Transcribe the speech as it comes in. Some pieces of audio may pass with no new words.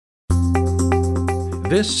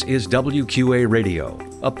This is WQA Radio,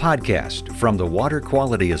 a podcast from the Water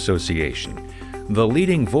Quality Association, the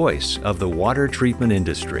leading voice of the water treatment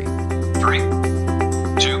industry. 3, 2,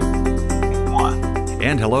 1.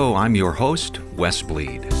 And hello, I'm your host, Wes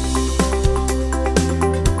Bleed.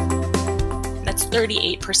 That's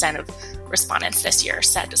 38% of respondents this year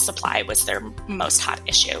said supply was their most hot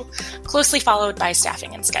issue, closely followed by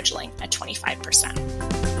staffing and scheduling at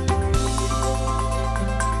 25%.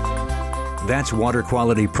 That's Water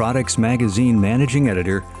Quality Products Magazine Managing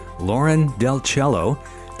Editor Lauren Del Cielo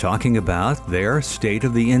talking about their State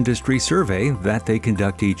of the Industry survey that they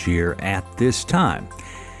conduct each year at this time.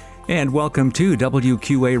 And welcome to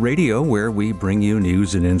WQA Radio, where we bring you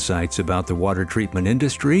news and insights about the water treatment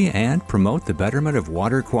industry and promote the betterment of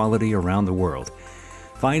water quality around the world.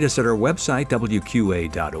 Find us at our website,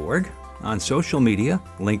 WQA.org, on social media,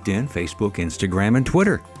 LinkedIn, Facebook, Instagram, and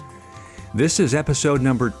Twitter. This is episode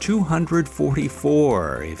number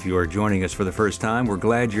 244. If you are joining us for the first time, we're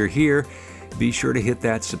glad you're here. Be sure to hit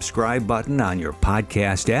that subscribe button on your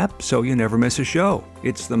podcast app so you never miss a show.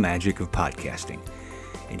 It's the magic of podcasting.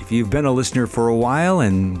 And if you've been a listener for a while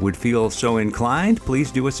and would feel so inclined, please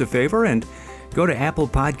do us a favor and go to Apple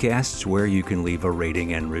Podcasts where you can leave a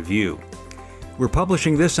rating and review. We're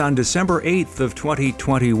publishing this on December 8th of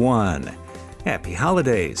 2021. Happy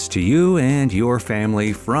holidays to you and your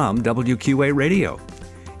family from WQA Radio.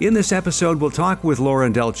 In this episode, we'll talk with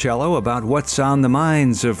Lauren Del Cielo about what's on the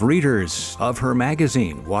minds of readers of her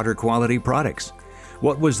magazine, Water Quality Products.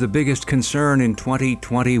 What was the biggest concern in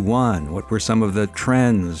 2021? What were some of the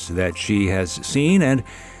trends that she has seen? And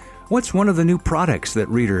what's one of the new products that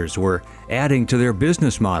readers were adding to their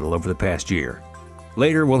business model over the past year?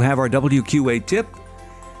 Later, we'll have our WQA tip.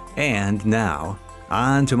 And now,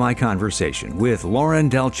 on to my conversation with Lauren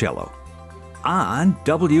Del Cielo on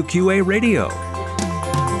WQA Radio.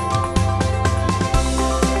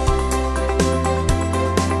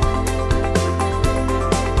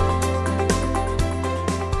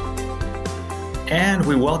 And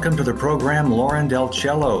we welcome to the program Lauren Del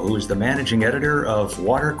Cielo, who is the managing editor of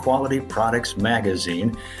Water Quality Products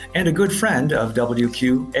Magazine and a good friend of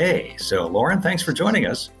WQA. So, Lauren, thanks for joining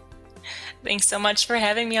us. Thanks so much for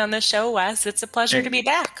having me on the show, Wes. It's a pleasure to be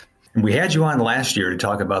back. We had you on last year to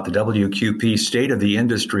talk about the WQP State of the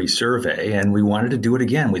Industry survey, and we wanted to do it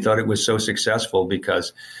again. We thought it was so successful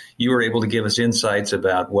because you were able to give us insights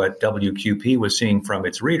about what WQP was seeing from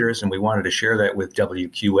its readers, and we wanted to share that with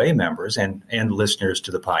WQA members and listeners to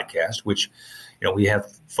the podcast, which, we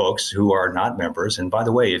have folks who are not members. And by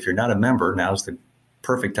the way, if you're not a member, now's the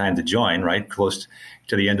perfect time to join, right? Close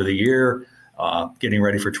to the end of the year. Getting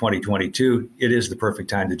ready for 2022, it is the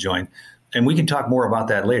perfect time to join. And we can talk more about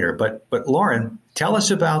that later. But Lauren, tell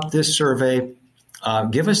us about this survey.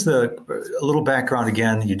 Give us a little background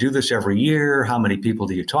again. You do this every year. How many people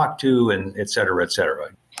do you talk to, and et cetera, et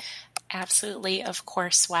cetera? Absolutely. Of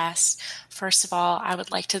course, Wes. First of all, I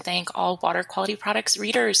would like to thank all Water Quality Products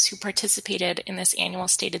readers who participated in this annual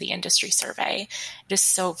State of the Industry survey. It is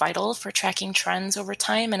so vital for tracking trends over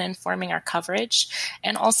time and informing our coverage.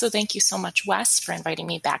 And also thank you so much, Wes, for inviting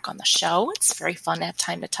me back on the show. It's very fun to have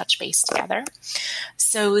time to touch base together.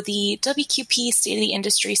 So the WQP State of the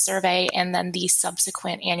Industry survey and then the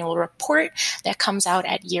subsequent annual report that comes out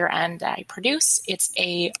at year end that I produce, it's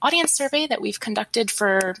an audience survey that we've conducted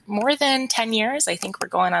for more than 10 years. I think we're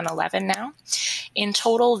going on 11 now. In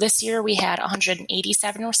total, this year we had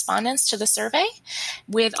 187 respondents to the survey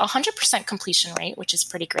with 100% completion rate, which is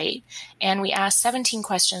pretty great. And we asked 17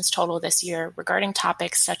 questions total this year regarding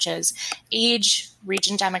topics such as age,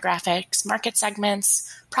 region demographics, market segments,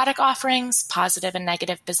 product offerings, positive and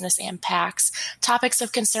negative business impacts, topics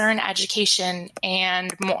of concern, education,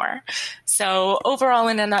 and more. So overall,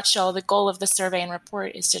 in a nutshell, the goal of the survey and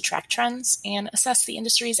report is to track trends and assess the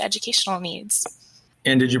industry's educational needs.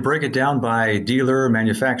 And did you break it down by dealer,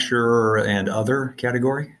 manufacturer, and other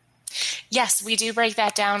category? Yes, we do break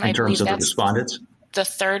that down. In terms of the respondents? The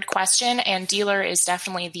third question, and dealer is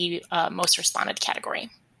definitely the most responded category.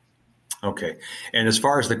 Okay. And as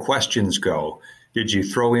far as the questions go, did you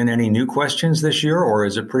throw in any new questions this year, or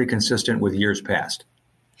is it pretty consistent with years past?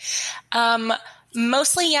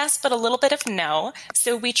 Mostly yes, but a little bit of no.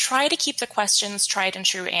 So we try to keep the questions tried and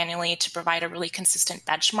true annually to provide a really consistent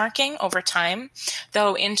benchmarking over time.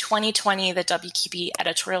 Though in 2020, the WQP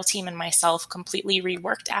editorial team and myself completely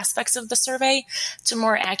reworked aspects of the survey to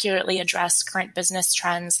more accurately address current business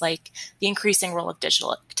trends like the increasing role of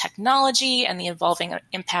digital technology and the evolving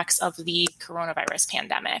impacts of the coronavirus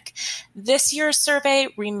pandemic. This year's survey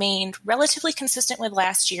remained relatively consistent with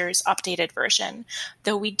last year's updated version,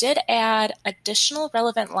 though we did add additional additional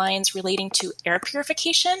relevant lines relating to air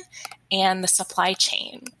purification and the supply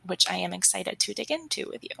chain, which I am excited to dig into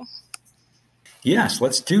with you. Yes,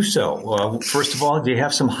 let's do so. First of all, do you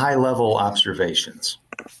have some high-level observations?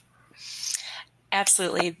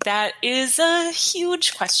 Absolutely. That is a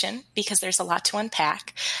huge question because there's a lot to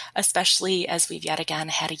unpack, especially as we've yet again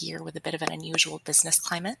had a year with a bit of an unusual business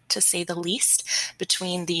climate, to say the least,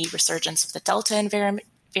 between the resurgence of the Delta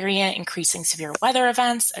variant, increasing severe weather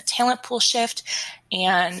events, a talent pool shift,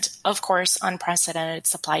 and of course, unprecedented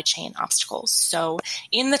supply chain obstacles. So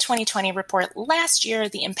in the 2020 report last year,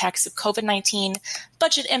 the impacts of COVID-19,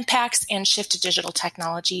 budget impacts, and shift to digital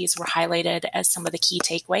technologies were highlighted as some of the key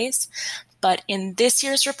takeaways. But in this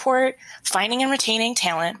year's report, finding and retaining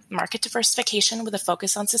talent, market diversification with a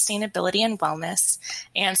focus on sustainability and wellness,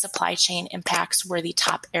 and supply chain impacts were the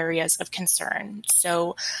top areas of concern.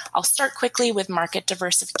 So I'll start quickly with market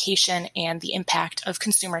diversification and the impact of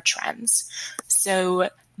consumer trends. So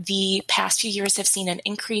the past few years have seen an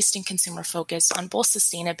increase in consumer focus on both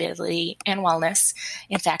sustainability and wellness.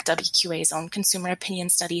 In fact, WQA's own consumer opinion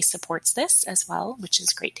study supports this as well, which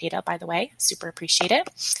is great data, by the way. Super appreciate it.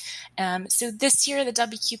 So this year, the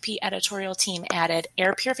WQP editorial team added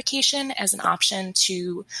air purification as an option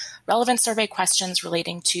to relevant survey questions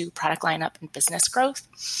relating to product lineup and business growth.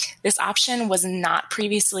 This option was not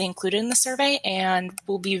previously included in the survey and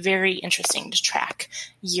will be very interesting to track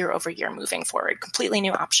year over year moving forward. Completely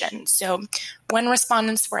new option. So when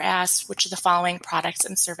respondents were asked which of the following products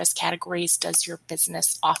and service categories does your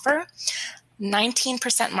business offer,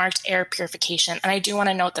 19% marked air purification. And I do want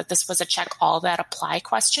to note that this was a check all that apply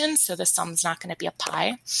question, so the sum's not going to be a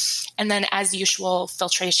pie. And then as usual,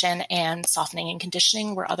 filtration and softening and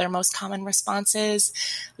conditioning were other most common responses,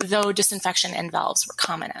 though disinfection and valves were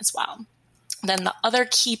common as well. Then the other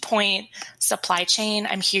key point, supply chain.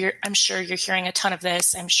 I'm sure you're hearing a ton of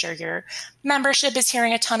this. I'm sure your membership is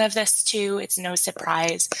hearing a ton of this too. It's no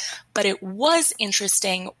surprise. But it was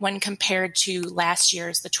interesting when compared to last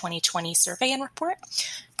year's, the 2020 survey and report,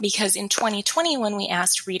 because in 2020, when we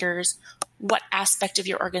asked readers what aspect of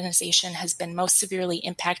your organization has been most severely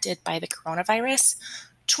impacted by the coronavirus,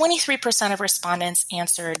 23% of respondents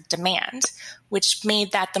answered demand, which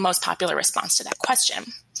made that the most popular response to that question.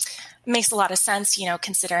 It makes a lot of sense,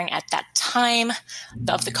 considering at that time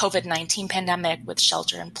of the COVID-19 pandemic with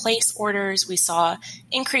shelter-in-place orders, we saw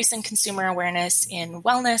increase in consumer awareness in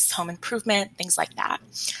wellness, home improvement, things like that.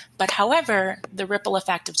 But however, the ripple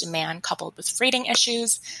effect of demand coupled with freighting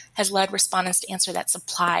issues has led respondents to answer that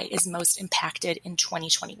supply is most impacted in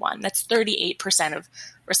 2021. That's 38% of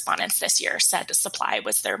respondents this year said supply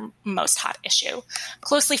was their most hot issue,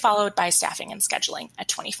 closely followed by staffing and scheduling at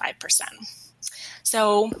 25%.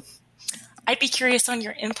 So I'd be curious on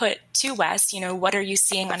your input too, Wes. What are you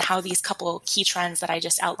seeing on how these couple key trends that I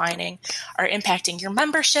just outlining are impacting your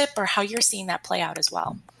membership or how you're seeing that play out as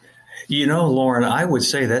well? Lauren, I would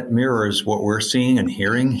say that mirrors what we're seeing and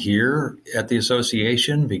hearing here at the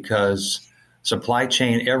association, because supply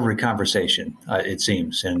chain, every conversation, it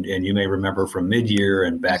seems, and you may remember from mid-year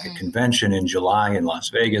and back at convention in July in Las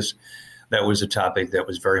Vegas, that was a topic that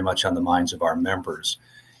was very much on the minds of our members.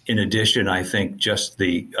 In addition, I think just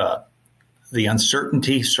the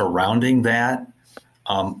uncertainty surrounding that,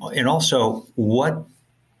 and also what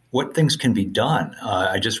things can be done.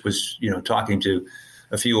 I just was, talking to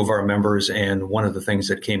a few of our members, and one of the things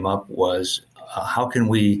that came up was how can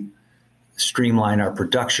we streamline our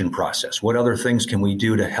production process? What other things can we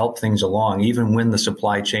do to help things along, even when the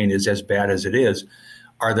supply chain is as bad as it is?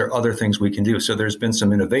 Are there other things we can do? So there's been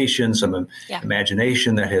some innovation, some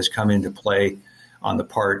imagination that has come into play on the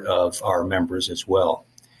part of our members as well.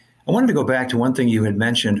 I wanted to go back to one thing you had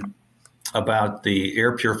mentioned about the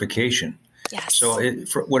air purification. Yes. So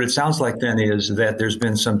what it sounds like then is that there's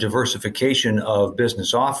been some diversification of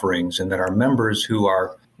business offerings, and that our members who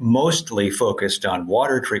are mostly focused on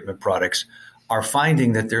water treatment products are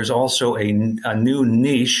finding that there's also a new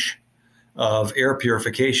niche of air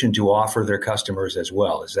purification to offer their customers as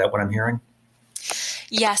well. Is that what I'm hearing?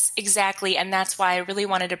 Yes, exactly. And that's why I really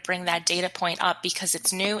wanted to bring that data point up, because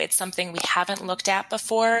it's new. It's something we haven't looked at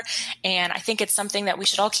before. And I think it's something that we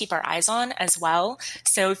should all keep our eyes on as well.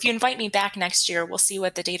 So if you invite me back next year, we'll see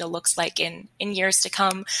what the data looks like in years to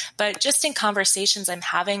come. But just in conversations I'm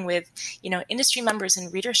having with, industry members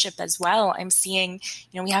and readership as well, I'm seeing,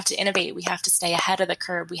 we have to innovate. We have to stay ahead of the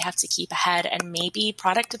curve. We have to keep ahead. And maybe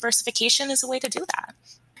product diversification is a way to do that.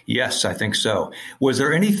 Yes, I think so. Was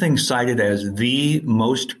there anything cited as the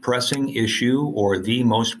most pressing issue or the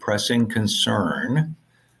most pressing concern?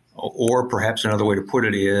 Or perhaps another way to put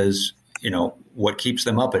it is, what keeps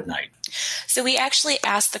them up at night? So we actually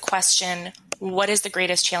asked the question, what is the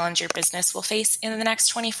greatest challenge your business will face in the next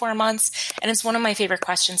 24 months? And it's one of my favorite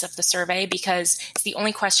questions of the survey because it's the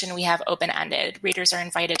only question we have open-ended. Readers are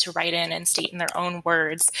invited to write in and state in their own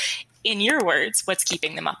words, in your words, what's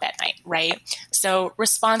keeping them up at night, right? So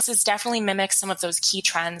responses definitely mimic some of those key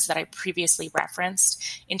trends that I previously referenced.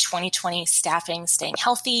 In 2020, staffing, staying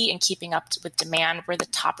healthy, and keeping up with demand were the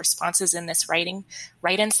top responses in this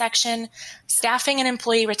write-in section. Staffing and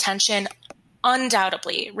employee retention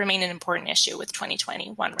undoubtedly remain an important issue with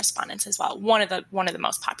 2021 respondents as well. One of the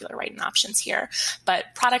most popular write-in options here.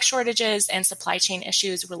 But product shortages and supply chain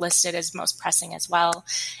issues were listed as most pressing as well.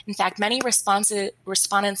 In fact, many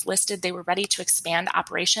respondents listed they were ready to expand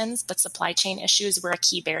operations, but supply chain issues were a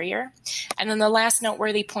key barrier. And then the last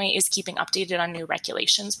noteworthy point is keeping updated on new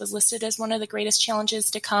regulations was listed as one of the greatest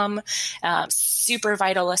challenges to come. Super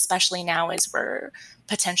vital, especially now as we're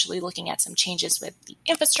potentially looking at some changes with the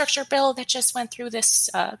infrastructure bill that just went through this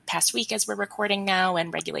past week as we're recording now,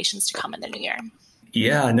 and regulations to come in the new year.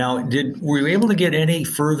 Yeah. Now, were you able to get any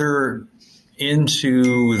further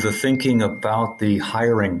into the thinking about the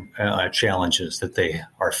hiring challenges that they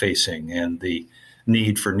are facing and the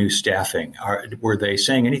need for new staffing? Were they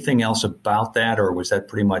saying anything else about that, or was that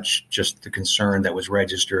pretty much just the concern that was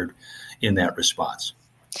registered in that response?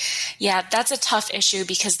 Yeah, that's a tough issue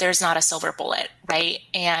because there's not a silver bullet, right?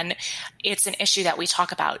 And it's an issue that we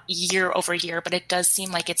talk about year over year, but it does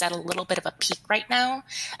seem like it's at a little bit of a peak right now.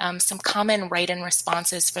 Some common write-in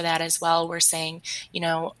responses for that as well were saying,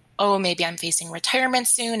 oh, maybe I'm facing retirement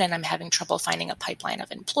soon and I'm having trouble finding a pipeline of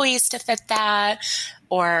employees to fit that.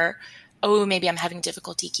 Or, oh, maybe I'm having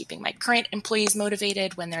difficulty keeping my current employees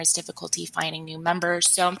motivated when there's difficulty finding new members.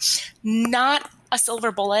 So not a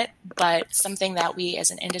silver bullet, but something that we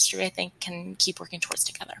as an industry, I think, can keep working towards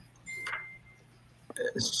together.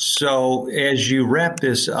 So as you wrap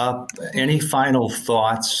this up, any final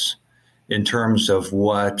thoughts in terms of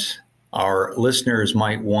what our listeners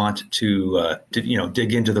might want to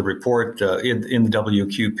dig into the report in the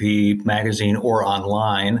WQP magazine or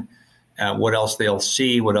online? What else they'll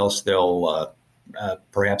see, what else they'll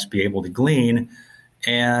perhaps be able to glean,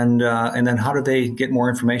 and then how do they get more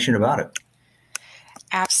information about it?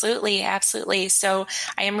 Absolutely. So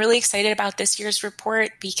I am really excited about this year's report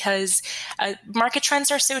because market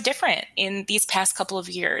trends are so different in these past couple of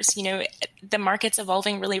years. The market's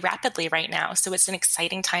evolving really rapidly right now. So it's an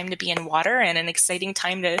exciting time to be in water and an exciting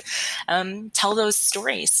time to tell those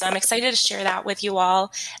stories. So I'm excited to share that with you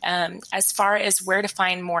all. As far as where to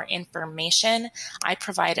find more information, I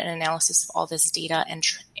provide an analysis of all this data and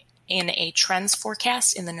in a trends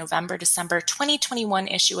forecast in the November-December 2021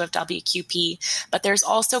 issue of WQP, but there's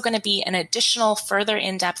also going to be an additional further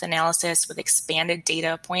in-depth analysis with expanded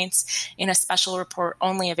data points in a special report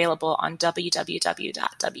only available on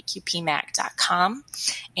www.wqpmag.com.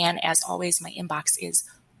 And as always, my inbox is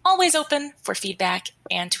always open for feedback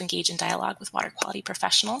and to engage in dialogue with water quality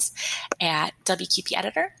professionals at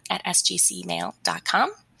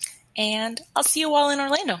wqpeditor@sgcmail.com. And I'll see you all in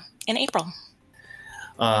Orlando in April.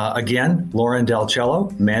 Again, Lauren Del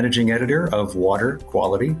Cello, Managing Editor of Water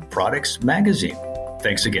Quality Products Magazine.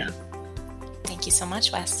 Thanks again. Thank you so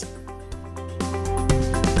much, Wes.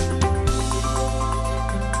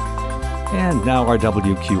 And now our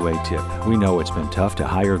WQA tip. We know it's been tough to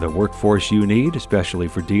hire the workforce you need, especially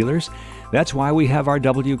for dealers. That's why we have our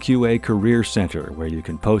WQA Career Center, where you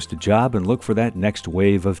can post a job and look for that next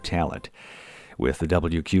wave of talent. With the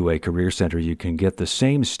WQA Career Center, you can get the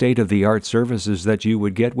same state-of-the-art services that you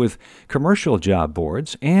would get with commercial job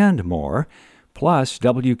boards and more. Plus,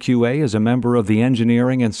 WQA is a member of the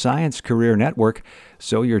Engineering and Science Career Network,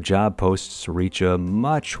 so your job posts reach a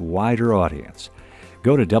much wider audience.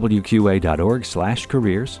 Go to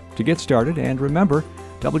wqa.org/careers to get started, and remember,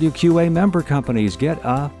 WQA member companies get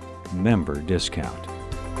a member discount.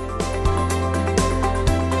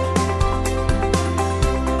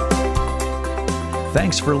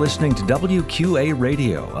 Thanks for listening to WQA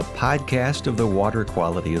Radio, a podcast of the Water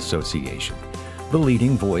Quality Association, the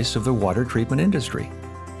leading voice of the water treatment industry.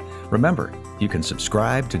 Remember, you can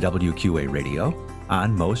subscribe to WQA Radio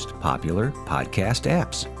on most popular podcast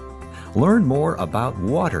apps. Learn more about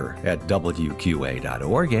water at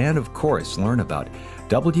WQA.org, and of course, learn about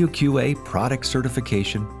WQA product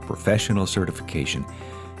certification, professional certification,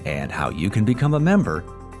 and how you can become a member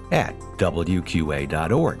at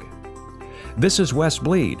WQA.org. This is Wes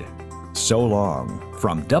Bleed. So long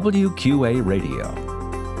from WQA Radio.